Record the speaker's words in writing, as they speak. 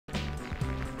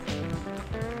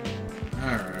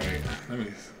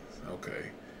me.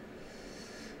 Okay.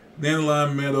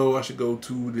 Dandelion Meadow. I should go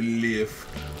to the left.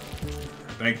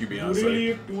 Thank you,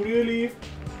 Beyonce. Do the leaf.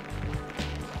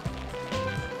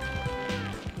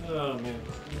 Oh man.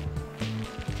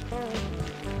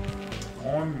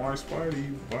 On my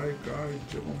Spidey bike, I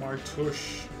jiggle my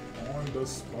tush on the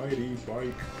Spidey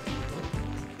bike.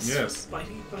 Yes.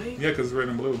 Spidey bike? Yeah, because it's red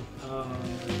and blue.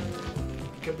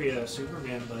 Could be a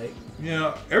Superman bike.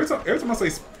 Yeah. Every time I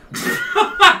say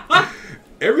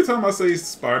every time I say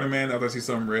Spider-Man, after I see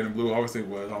something red and blue, I always think,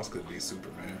 well, it also could be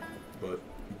Superman, but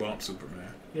bump Superman.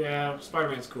 Yeah,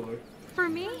 Spider-Man's cooler. For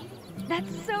me?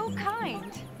 That's so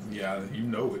kind. Yeah, you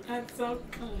know it. That's so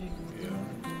kind. Yeah.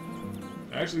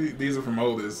 Actually, these are from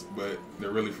Otis, but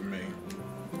they're really from me.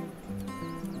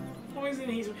 Oh, isn't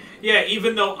he? Yeah,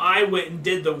 even though I went and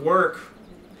did the work.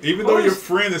 Even though your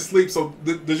friend is asleep, so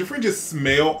does your friend just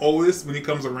smell Otis when he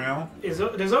comes around? Does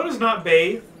Otis not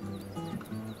bathe?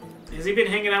 Has he been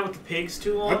hanging out with the pigs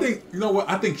too long? I think, you know what?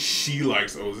 I think she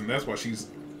likes Otis, and that's why she's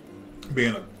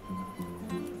being a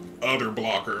udder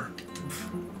blocker.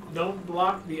 Don't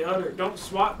block the udder. Don't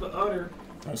swat the udder.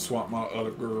 Don't swap my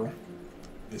udder, girl.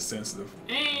 It's sensitive.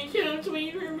 And so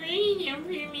sweet for me.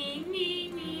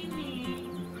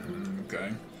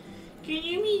 Okay. Can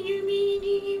you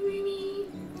me?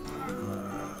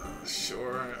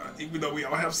 Sure. Even though we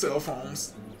all have cell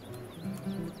phones.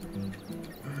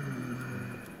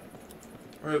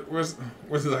 Where's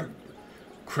it like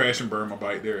crash and burn my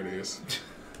bike? There it is.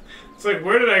 It's like,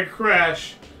 where did I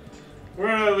crash?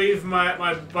 Where did I leave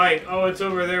my bike? Oh, it's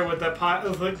over there with that pot.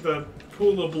 It's like the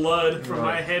pool of blood from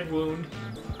my head wound.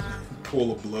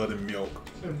 Pool of blood and milk.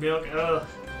 And milk. Ugh.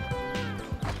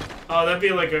 Oh, that'd be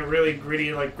like a really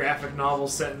gritty, like graphic novel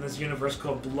set in this universe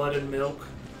called Blood and Milk.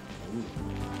 Ooh.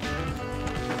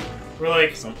 Where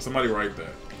like Somebody write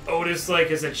that. Otis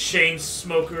like is a chain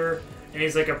smoker and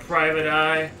he's like a private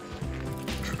eye.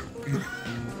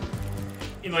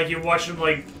 And like you watch him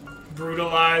like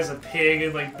brutalize a pig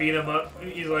and like beat him up.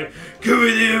 He's like, "Give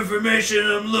me the information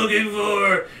I'm looking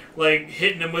for!" Like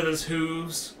hitting him with his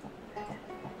hooves.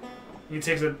 He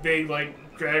takes a big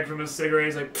like drag from his cigarette.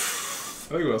 He's like,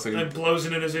 I think I was saying. and blows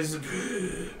it in his face. I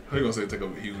think I was saying take a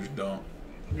huge dump.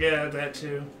 Yeah, that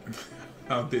too.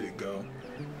 How did it go?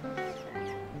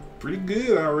 Pretty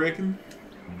good, I reckon.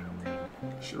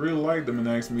 She really liked them and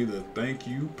asked me to thank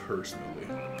you personally.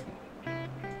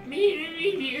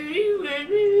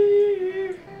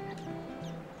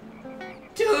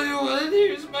 Tell you what,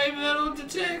 here's my metal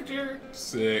detector.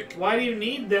 Sick. Why do you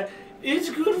need that? It's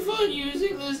good fun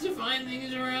using this to find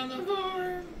things around the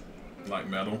farm. Like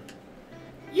metal?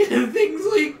 Yeah, things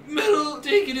like metal,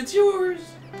 take it, it's yours.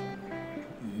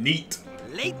 Neat.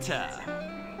 Later.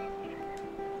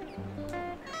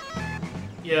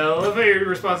 Yeah, I love how your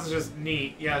response is just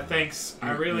neat. Yeah, thanks.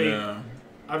 I really... Yeah.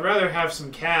 I'd rather have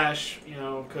some cash, you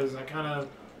know, because I kind of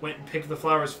went and picked the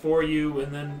flowers for you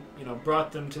and then, you know,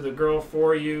 brought them to the girl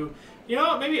for you. You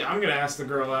know, maybe I'm going to ask the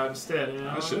girl out instead, you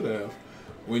know? I should have.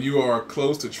 When you are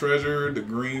close to treasure, the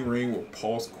green ring will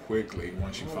pulse quickly.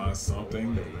 Once you find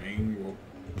something, the ring will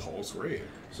pulse red.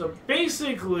 So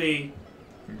basically,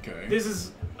 Okay. this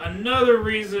is another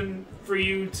reason for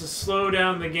you to slow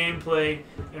down the gameplay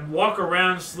and walk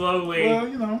around slowly Well,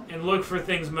 you know. and look for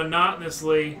things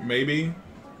monotonously. Maybe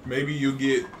you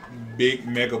get big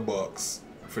mega bucks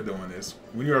for doing this.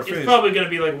 When you are finished, It's probably going to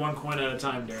be like 1 coin at a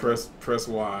time, Darryl. press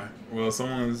Y. Well,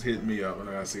 someone's hitting me up, and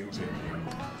I gotta see who's hitting me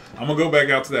up. I'm gonna go back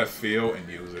out to that field and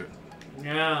use it.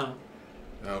 Yeah.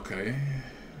 Okay.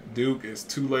 Duke, it's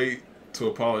too late to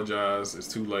apologize. It's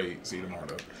too late. See you tomorrow,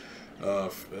 though.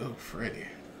 Freddy.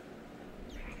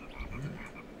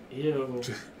 Ew.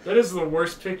 That is the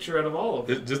worst picture out of all of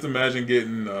them. Just imagine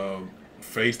getting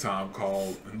FaceTime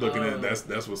called and looking at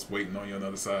that's what's waiting on you on the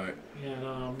other side. Yeah,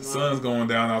 no, The sun's going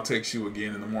down. I'll text you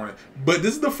again in the morning. But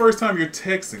this is the first time you're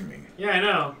texting me. Yeah, I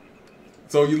know.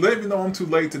 So you let me know I'm too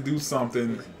late to do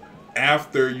something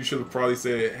after you should have probably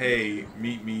said, hey,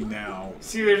 meet me now.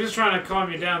 See, they're just trying to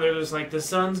calm you down. They're just like, the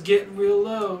sun's getting real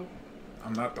low.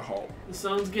 I'm not the Hulk. The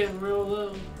sun's getting real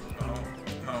low. Oh,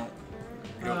 no.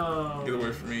 Oh. Get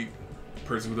away from me,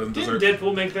 person who doesn't Didn't deserve...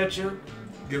 Deadpool make that joke?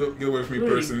 Get away from me,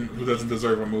 person who doesn't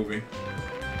deserve a movie.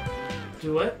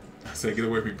 Do what? I said, get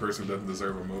away from me, person who doesn't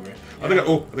deserve a movie. Yeah. I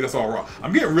think I saw a rock.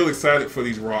 I'm getting really excited for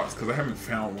these rocks because I haven't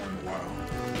found one in a while.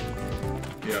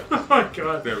 Yeah. Oh my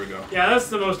god. There we go. Yeah, that's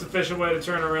the most efficient way to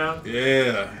turn around.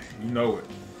 Yeah, you know it.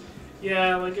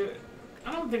 Yeah, like,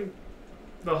 I don't think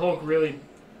the Hulk really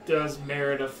does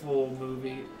merit a full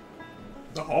movie.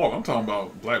 The Hulk? I'm talking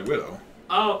about Black Widow.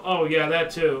 Oh, yeah, that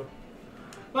too.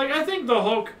 Like, I think the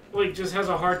Hulk, like, just has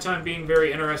a hard time being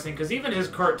very interesting, because even his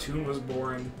cartoon was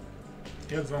boring.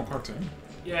 He has his own cartoon.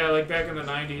 Yeah, like back in the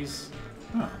 90s.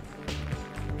 Huh.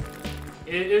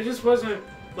 It just wasn't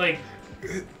like.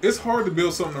 It's hard to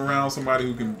build something around somebody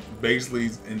who can basically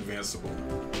is invincible.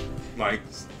 Like,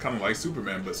 kind of like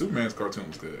Superman, but Superman's cartoon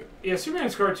was good. Yeah,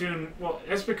 Superman's cartoon, well,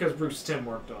 that's because Bruce Timm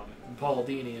worked on it. And Paul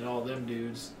Dini and all them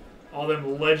dudes. All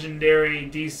them legendary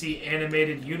DC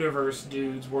animated universe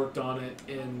dudes worked on it.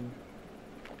 And,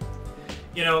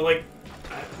 you know, like,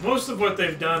 most of what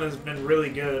they've done has been really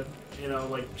good. You know,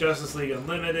 like Justice League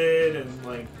Unlimited and,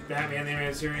 like, Batman the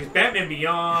Animated Series, Batman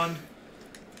Beyond.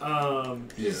 I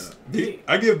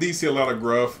give DC a lot of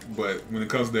gruff, but when it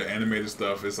comes to the animated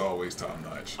stuff, it's always top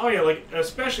notch. Oh yeah, like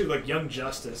especially like Young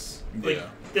Justice. Like, Yeah,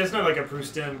 that's not like a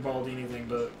Bruce Timm, Baldini thing,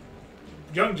 but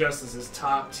Young Justice is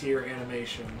top tier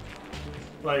animation,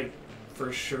 like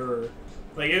for sure.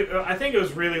 Like I think it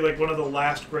was really like one of the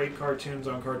last great cartoons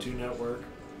on Cartoon Network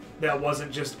that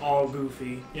wasn't just all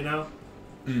goofy, you know.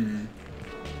 Mm-hmm.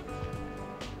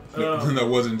 That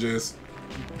wasn't just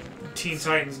Teen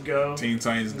Titans Go. Teen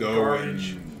Titans Go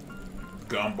Garbage. and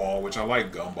Gumball, which I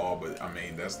like Gumball, but I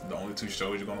mean that's the only two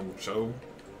shows you're gonna show.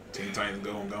 Teen Titans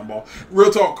Go and Gumball.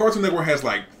 Real talk, Cartoon Network has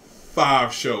like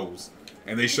 5 shows,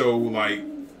 and they show like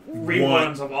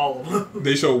reruns of all of them.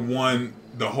 They show one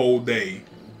the whole day,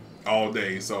 all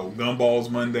day. So Gumball's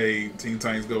Monday, Teen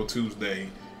Titans Go Tuesday,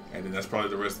 and then that's probably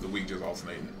the rest of the week just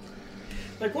alternating.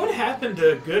 Like, what happened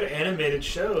to good animated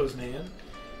shows, man?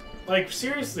 Like,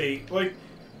 seriously, like,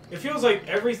 it feels like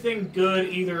everything good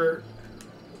either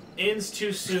ends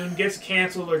too soon, gets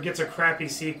canceled, or gets a crappy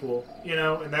sequel, you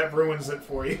know, and that ruins it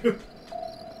for you.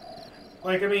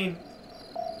 Like, I mean,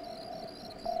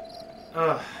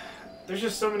 there's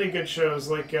just so many good shows.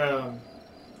 Like Young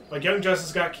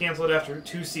Justice got canceled after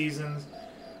 2 seasons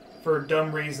for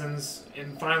dumb reasons,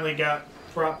 and finally got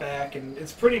brought back, and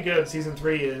it's pretty good. Season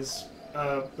 3 is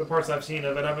the parts I've seen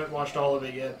of it. I haven't watched all of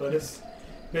it yet, but it's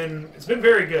been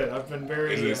very good. I've been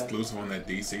very. Is it exclusive on that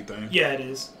DC thing? Yeah, it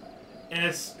is, and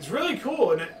it's really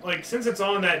cool. And like since it's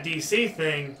on that DC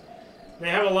thing, they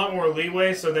have a lot more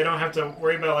leeway, so they don't have to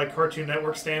worry about like Cartoon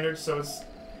Network standards. So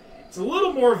it's a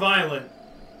little more violent,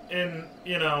 and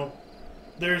you know,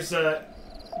 there's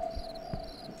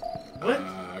what?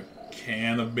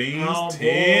 Can of beans, Oh,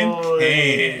 10 boy.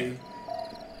 can.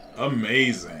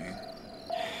 Amazing.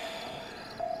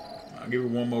 I'll give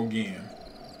it one more again.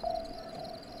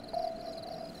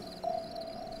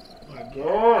 My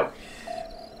God.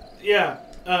 Yeah.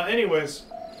 Anyways,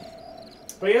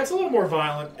 but yeah, it's a little more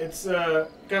violent. It's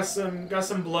got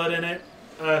some blood in it.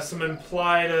 Some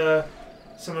implied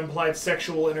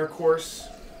sexual intercourse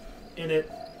in it.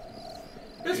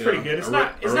 It's pretty good. It's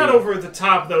not over the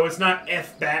top though. It's not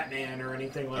F Batman or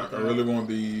anything like that. I really want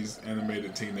these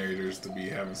animated teenagers to be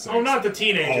having sex. Oh, not the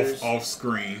teenagers. Off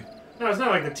screen. No, it's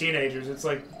not like the teenagers. It's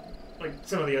like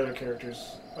some of the other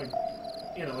characters, like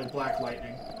you know, like Black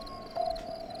Lightning.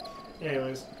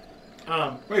 Anyways,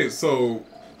 Wait, so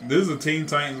this is a Teen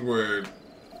Titans where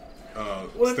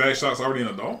Static Shock's already an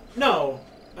adult? No,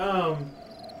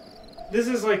 this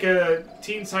is like a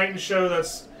Teen Titans show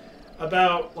that's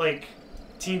about like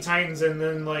Teen Titans, and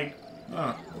then like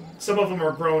some of them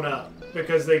are grown up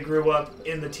because they grew up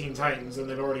in the Teen Titans and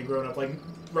they'd already grown up. Like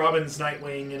Robin's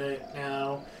Nightwing in it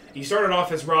now. He started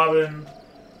off as Robin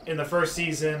in the first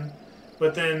season,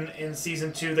 but then in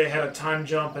season 2 they had a time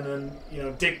jump, and then you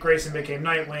know Dick Grayson became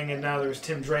Nightwing, and now there's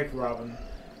Tim Drake Robin,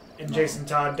 and Jason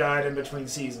Todd died in between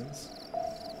seasons.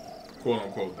 Quote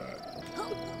unquote died.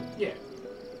 Yeah.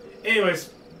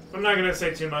 Anyways, I'm not gonna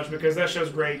say too much because that show's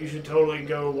great. You should totally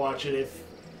go watch it if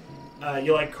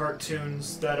you like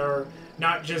cartoons that are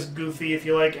not just goofy. If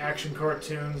you like action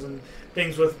cartoons and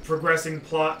things with progressing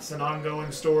plots and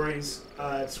ongoing stories,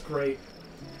 it's great.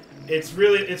 It's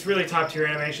really top tier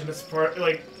animation. It's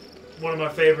like one of my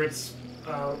favorites.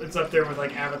 It's up there with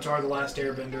like Avatar: The Last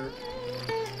Airbender.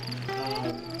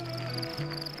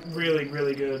 Really,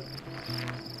 really good.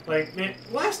 Like man,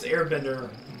 Last Airbender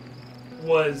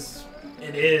was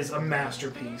and is a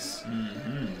masterpiece.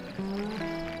 Mm-hmm.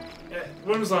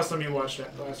 When was the last time you watched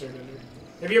that Last Airbender?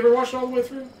 Have you ever watched it all the way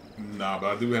through? Nah,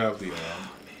 but I do have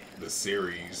the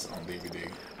series on DVD.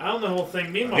 I own the whole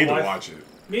thing. Me and I my need wife. to watch it.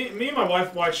 Me and my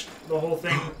wife watched the whole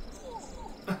thing.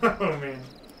 Oh man,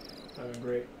 that'd been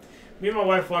great. Me and my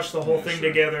wife watched the whole thing sure.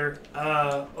 together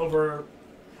over.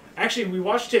 Actually, we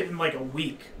watched it in like a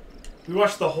week. We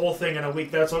watched the whole thing in a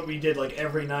week. That's what we did like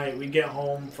every night. We'd get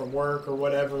home from work or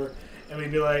whatever, and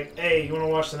we'd be like, "Hey, you want to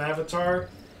watch some Avatar?"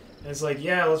 And it's like,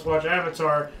 "Yeah, let's watch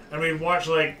Avatar." And we'd watch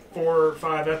like 4 or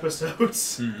 5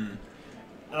 episodes. Mm-hmm.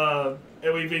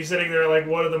 And we'd be sitting there like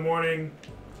 1 in the morning,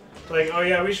 like, "Oh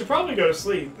yeah, we should probably go to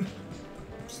sleep."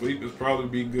 Sleep is probably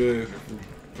be good if we're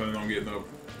planning on getting up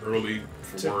early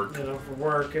for work. You know, for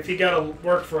work. If you gotta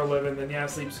work for a living, then yeah,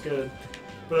 sleep's good.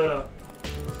 But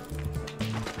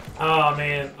oh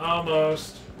man,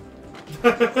 almost.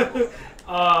 I'm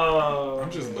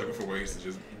just looking for ways to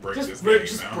just break this game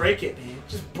Just now. break it, man.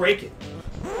 Just break it.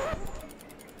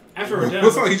 After we're done.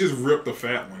 Looks like he just ripped the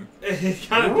fat one. He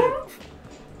kind of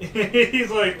did.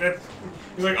 He's like,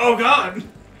 oh god!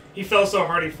 He fell so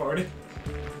hard he farted.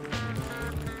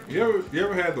 You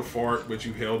ever had the fart, but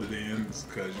you held it in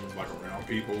because you was like around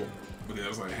people, but then it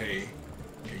was like, hey,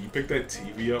 can you pick that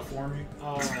TV up for me?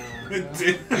 Oh.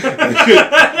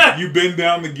 You bend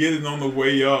down to get it on the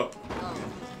way up.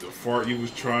 The fart you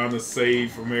was trying to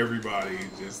save from everybody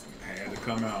just had to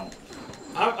come out.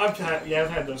 I've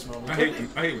had those moments. I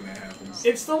hate when that happens.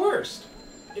 It's the worst.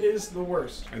 It is the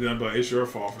worst. And then I'm like, it's your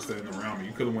fault for standing around me.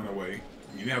 You could have went away.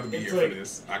 You didn't have to be It's here like, for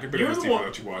this. I could pick up this TV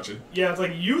without you watching. Yeah, it's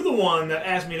like you the one that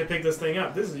asked me to pick this thing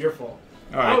up. This is your fault.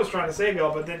 Right. I was trying to save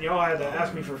y'all, but then y'all had to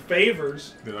ask me for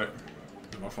favors. Did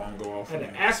my phone go off? Had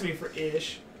to ask me for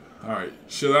ish. Alright,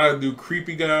 should I do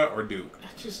creepy guy or Duke?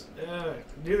 Just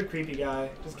do the creepy guy.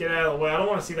 Just get out of the way. I don't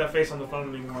want to see that face on the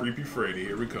phone anymore. Creepy Freddy,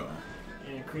 here we come.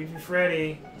 Yeah, creepy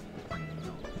Freddy.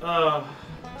 Alright,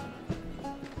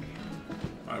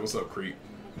 what's up, creep?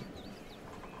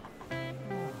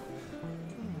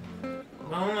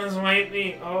 Boneless white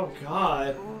meat. Oh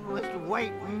god. With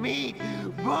white meat,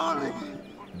 boneless.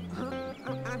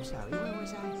 I'm sorry, where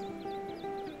was I?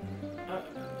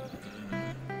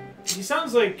 He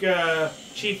sounds like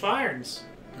Chief Irons.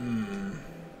 Hmm.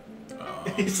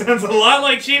 He sounds a lot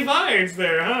like Chief Irons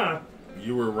there, huh?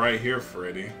 You were right here,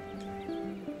 Freddy.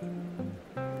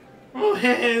 Oh,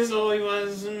 that's all he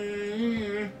was.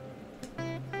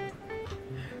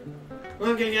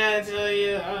 Look, I gotta tell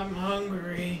you, I'm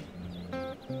hungry.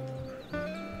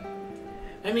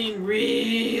 I mean,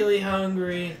 really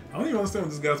hungry. I don't even understand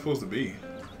what this guy's supposed to be.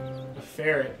 A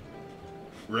ferret.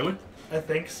 Really? I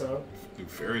think so. Do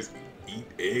ferrets eat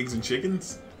eggs and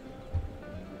chickens?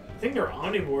 I think they're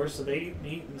omnivores, so they eat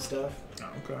meat and stuff.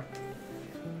 Oh, okay.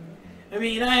 I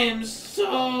mean, I am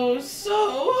so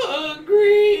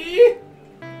hungry.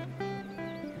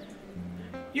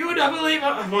 You would not believe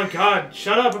how... Oh my god,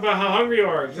 shut up about how hungry you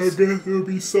are. I guess I'll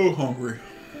be so hungry.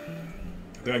 I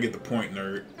think I get the point,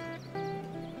 nerd.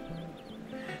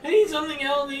 I need something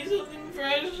healthy, something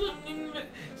fresh,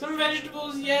 some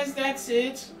vegetables. Yes, that's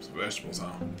it. Some vegetables,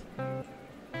 huh?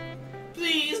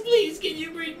 Please, can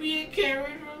you bring me a carrot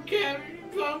from carrot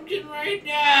and pumpkin right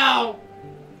now?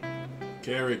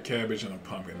 Carrot, cabbage, and a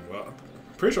pumpkin. Well, I'm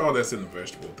pretty sure all that's in the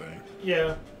vegetable thing.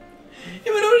 Yeah. If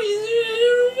I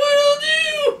don't what I'll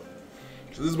do.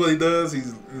 So this is what he does.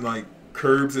 He's like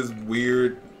curbs his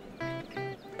weird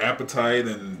appetite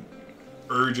and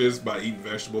urges by eating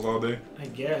vegetables all day. I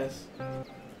guess.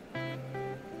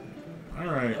 All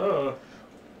right. Oh.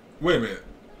 Wait a minute.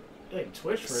 Like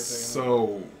twitch for a second.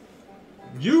 So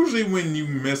usually when you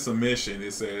miss a mission,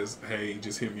 it says, "Hey,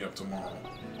 just hit me up tomorrow."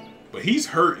 But he's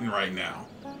hurting right now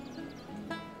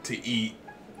to eat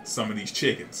some of these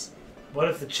chickens. What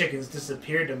if the chickens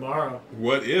disappear tomorrow?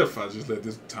 What if I just let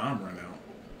this time run out?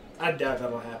 I doubt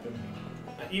that'll happen.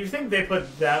 You think they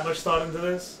put that much thought into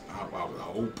this? I would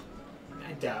hope.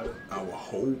 I doubt it. I would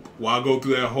hope. Well, I'll go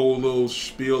through that whole little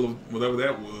spiel of whatever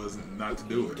that was and not to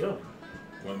do What it. are you doing?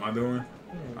 What am I doing?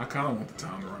 I kind of want the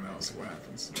time to run out and see what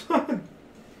happens.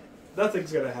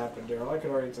 Nothing's gonna happen, Darryl. I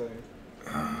can already tell you.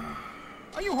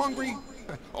 Are you hungry?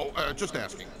 Oh, just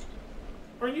asking.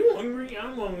 Are you hungry?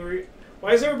 I'm hungry.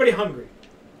 Why is everybody hungry?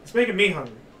 It's making me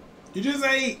hungry. You just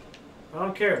ate. I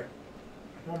don't care.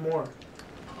 One more.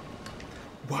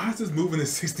 Why is this moving at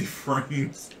 60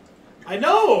 frames? I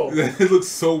know! It looks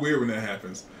so weird when that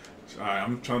happens. Alright,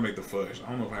 I'm trying to make the fudge. I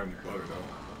don't know if I have any butter though.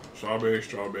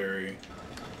 Strawberry.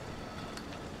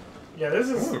 Yeah, this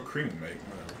I is... want a cream to make.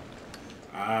 Whatever.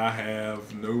 I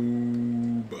have no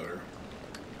butter.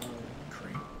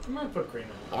 Cream. I'm gonna put cream in.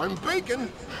 I'm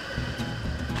baking.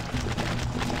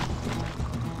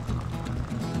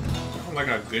 I don't like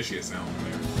how gushy it sounds in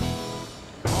there.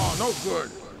 Oh, no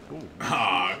good.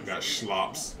 Ah, got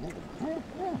schlops.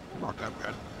 Not that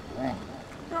bad.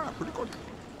 Yeah, pretty good.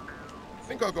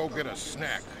 Think I'll go get a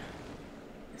snack.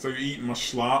 So you're eating my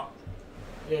slop?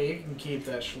 Yeah, you can keep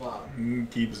that schlop.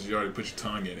 Keep it, you already put your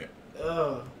tongue in it.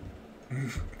 Ugh.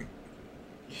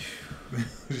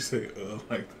 You say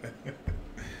like that?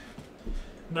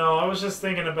 No, I was just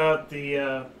thinking about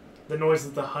the noise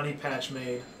that the honey patch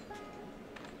made.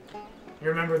 You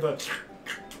remember the...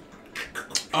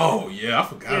 Oh yeah, I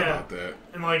forgot about that.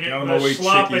 And like Y'all the know way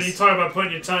schlop, and chickies- you talk about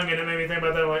putting your tongue in it, made me think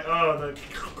about that. Like, oh,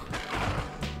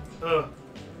 the... Ugh.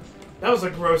 That was the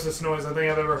grossest noise I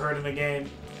think I've ever heard in a game.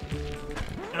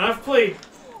 And I've played...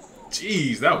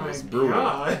 Jeez, that was brutal.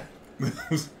 God.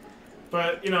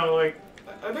 But, you know, like,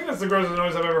 I think that's the grossest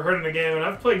noise I've ever heard in a game, and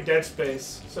I've played Dead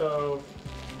Space, so...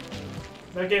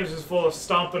 That game's just full of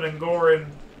stomping and gore and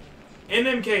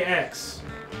MKX.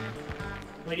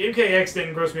 Like, MKX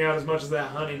didn't gross me out as much as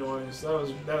that honey noise. That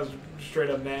was straight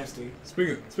up nasty.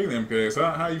 Speaking of MKX,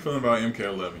 how are you feeling about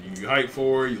MK11? You hyped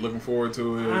for it? You looking forward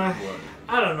to it? What?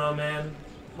 I don't know, man.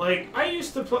 Like, I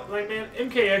used to play... Like, man,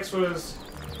 MKX was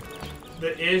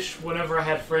the ish whenever I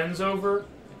had friends over.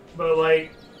 But,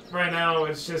 like, right now,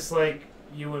 it's just, like,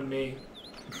 you and me.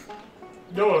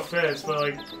 No offense, but,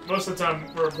 like, most of the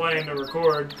time we're playing to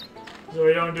record. So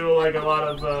we don't do, like, a lot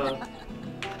of,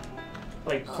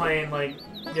 like, playing, like,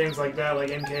 games like that, like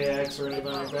MKX or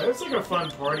anything like that. It's, like, a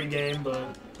fun party game,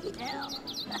 but...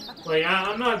 Like,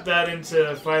 I'm not that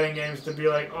into fighting games to be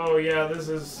like, oh, yeah, this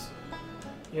is,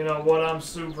 you know, what I'm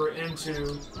super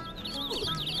into.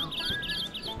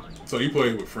 So you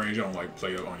play with friends, you don't, like,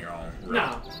 play it on your own? Right?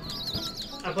 No.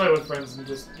 I play with friends and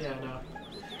just, yeah, no.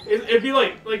 It'd be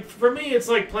like, for me, it's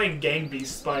like playing Gang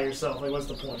Beasts by yourself. Like, what's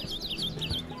the point?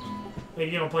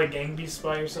 Like, you don't play Gang Beasts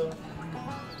by yourself?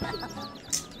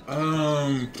 I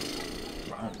don't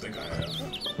think I have.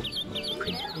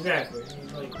 Exactly.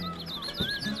 Like,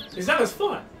 it's not as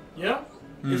fun, you know?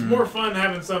 It's more fun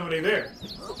having somebody there.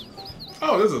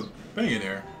 Oh, there's a thing in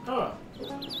there. Oh.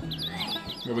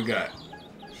 What we got?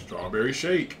 Strawberry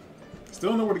shake.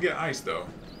 Still know where to get ice, though.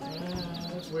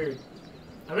 That's weird.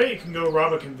 I bet you can go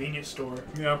rob a convenience store.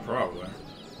 Yeah, probably.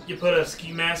 You put a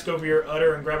ski mask over your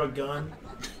udder and grab a gun.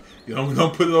 You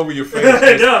don't put it over your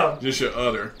face. No. Just your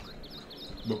udder.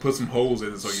 But put some holes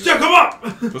in it so you Stuck them up!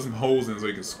 put some holes in it so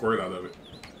you can squirt out of it.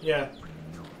 Yeah.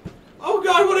 Oh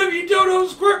god, whatever you do, don't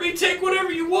squirt me. Take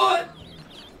whatever you want.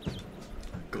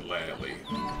 Gladly.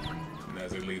 And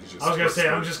as it leads, just I was gonna say,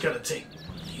 squirt. I'm just gonna take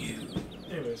you.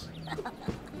 Anyways.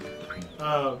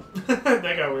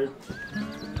 That got weird.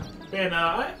 Man,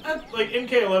 I like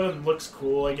MK11 looks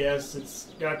cool, I guess. It's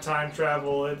got time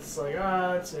travel. It's like,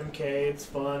 it's MK. It's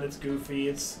fun. It's goofy.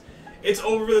 It's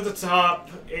over the top.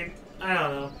 I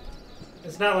don't know.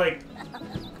 It's not like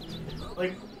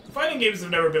fighting games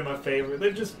have never been my favorite.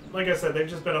 They've just, like I said, they've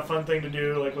just been a fun thing to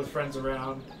do, like with friends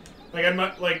around. Like I'm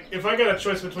not like if I got a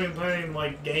choice between playing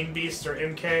like Gang Beasts or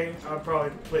MK, I'd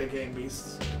probably play Gang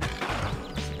Beasts.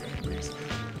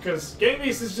 Because Gang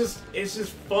Beasts is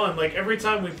just fun. Like every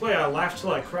time we play, I laugh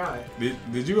till I cry.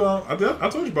 Did you? I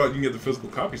told you about you can get the physical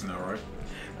copies now, right?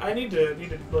 I need to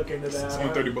look into that. It's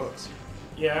only $30.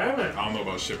 Yeah, I haven't. I don't know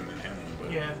about shipping and handling,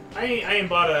 but Yeah, I ain't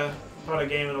bought a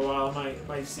game in a while. I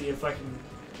might see if I can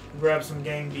grab some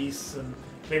Gang Beasts and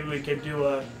maybe we could do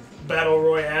a battle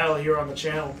royale here on the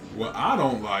channel. what I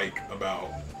don't like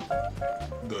about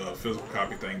the physical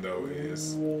copy thing though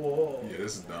is, Whoa. yeah,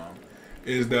 this is dumb.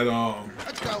 Is that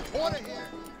Let's go. Order here.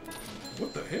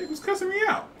 what the heck was cussing me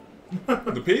out?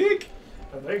 The pig?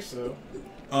 I think so.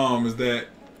 Is that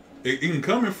it can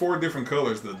come in 4 different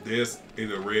colors. The disc,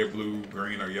 either red, blue,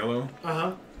 green, or yellow.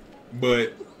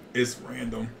 But it's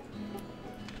random.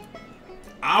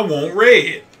 I want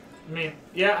red. I mean,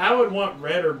 yeah, I would want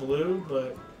red or blue,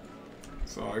 but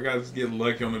So I gotta just get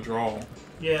lucky on the draw.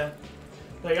 yeah,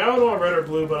 like I would want red or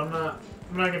blue, but I'm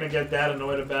not gonna get that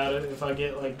annoyed about it if I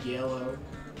get like yellow,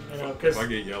 you know, because If I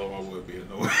get yellow, I would be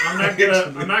annoyed.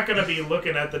 I'm not gonna be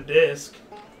looking at the disc,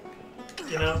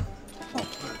 you know.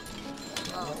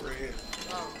 I want red.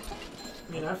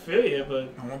 I mean, I feel you, but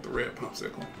I want the red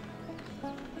popsicle.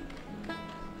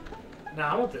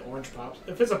 nah, I want the orange pops.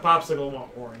 If it's a popsicle, I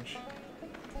want orange.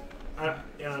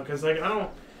 You know, because like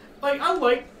I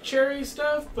like cherry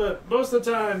stuff, but most of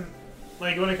the time,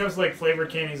 like when it comes to like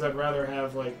flavored candies, I'd rather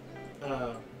have like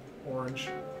orange.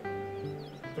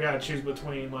 If I gotta choose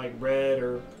between like red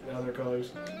or other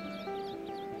colors.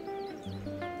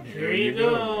 Here you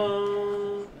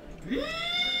go.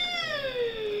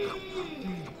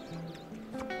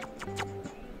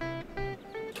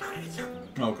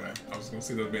 Okay, I was gonna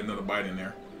see there'd be another bite in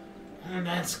there. And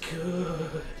that's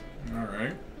good. All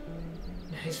right.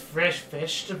 Nice fresh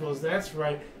vegetables. That's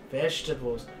right,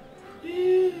 vegetables.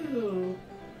 Ew.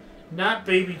 Not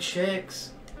baby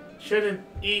chicks. Shouldn't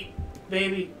eat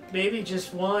baby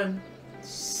just one.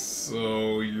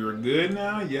 So you're good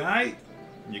now? You aight?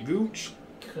 You gooch?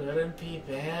 Couldn't be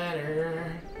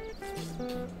better.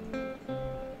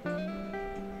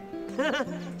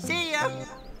 See ya.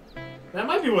 That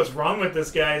might be what's wrong with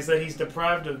this guy, is that he's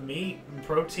deprived of meat and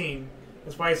protein.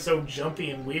 That's why he's so jumpy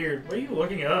and weird. What are you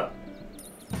looking up?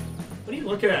 What are you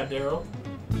looking at, Darryl?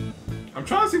 I'm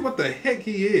trying to see what the heck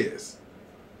he is.